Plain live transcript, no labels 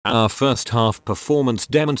Our first half performance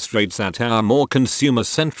demonstrates that our more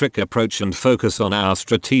consumer-centric approach and focus on our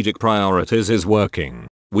strategic priorities is working.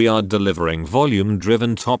 We are delivering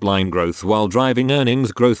volume-driven top-line growth while driving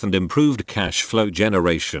earnings growth and improved cash flow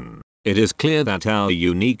generation. It is clear that our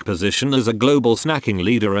unique position as a global snacking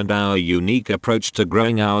leader and our unique approach to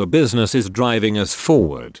growing our business is driving us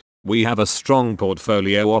forward. We have a strong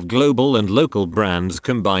portfolio of global and local brands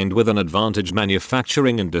combined with an advantaged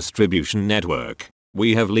manufacturing and distribution network.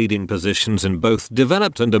 We have leading positions in both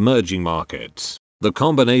developed and emerging markets. The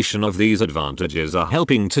combination of these advantages are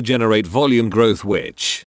helping to generate volume growth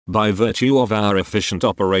which, by virtue of our efficient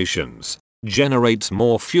operations, generates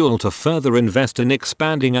more fuel to further invest in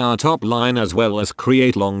expanding our top line as well as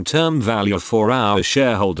create long-term value for our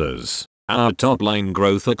shareholders. Our top line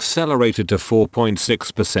growth accelerated to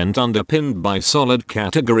 4.6% underpinned by solid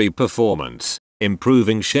category performance,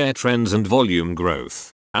 improving share trends and volume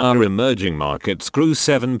growth. Our emerging markets grew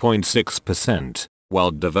 7.6%,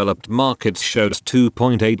 while developed markets showed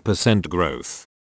 2.8% growth.